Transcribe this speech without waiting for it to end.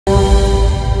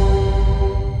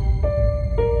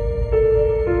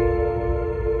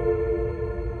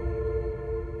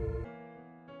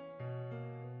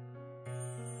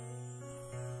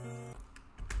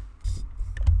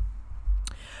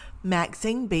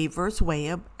Maxine Beavers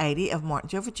Webb, 80, of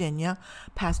Martinsville, Virginia,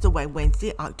 passed away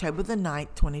Wednesday, October the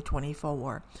 9th,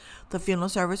 2024. The funeral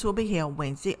service will be held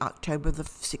Wednesday, October the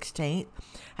 16th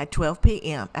at 12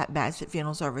 p.m. at Bassett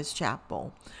Funeral Service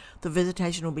Chapel. The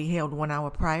visitation will be held 1 hour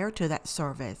prior to that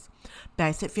service.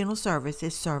 Bassett Funeral Service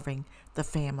is serving the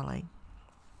family.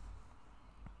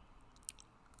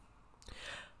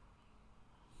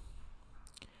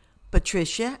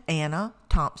 Patricia Anna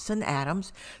Thompson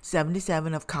Adams,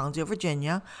 77, of Collinsville,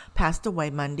 Virginia, passed away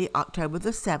Monday, October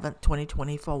the 7th,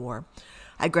 2024.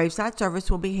 A graveside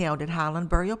service will be held at Highland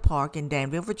Burial Park in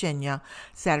Danville, Virginia,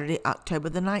 Saturday, October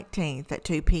the 19th at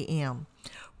 2 p.m.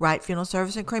 Wright Funeral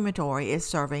Service and Crematory is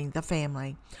serving the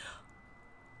family.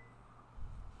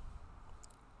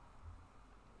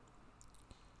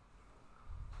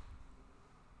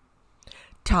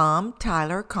 Tom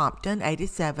Tyler Compton,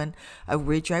 87, of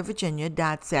Ridgeway, Virginia,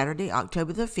 died Saturday,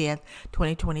 October the 5th,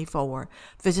 2024.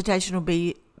 Visitation will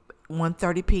be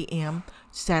 1:30 p.m.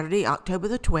 Saturday, October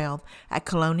the 12th at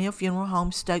Colonial Funeral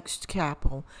Home, Stokes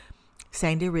Chapel,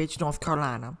 Sandy Ridge, North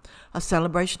Carolina. A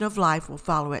celebration of life will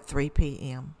follow at 3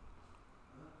 p.m.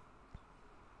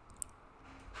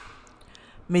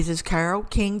 Mrs. Carol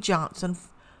King Johnson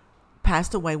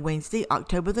passed away Wednesday,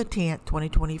 October the 10th,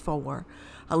 2024.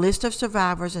 A list of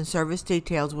survivors and service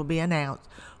details will be announced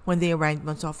when the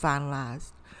arrangements are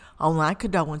finalized. Online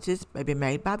condolences may be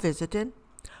made by visiting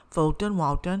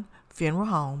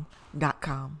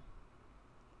FultonWaltonFuneralHome.com.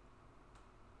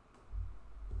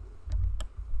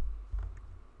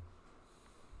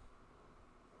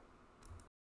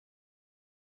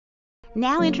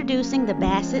 Now introducing the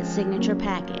Bassett Signature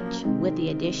Package. With the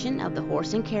addition of the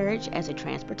horse and carriage as a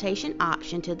transportation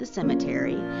option to the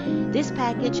cemetery, this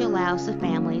package allows the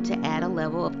family to add a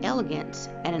level of elegance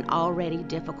at an already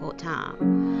difficult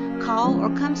time. Call or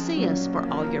come see us for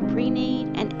all your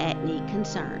pre-need and at-need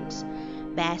concerns.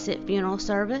 Bassett Funeral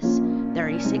Service,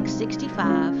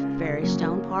 3665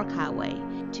 Ferrystone Park Highway,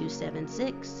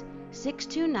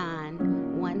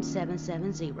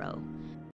 276-629-1770.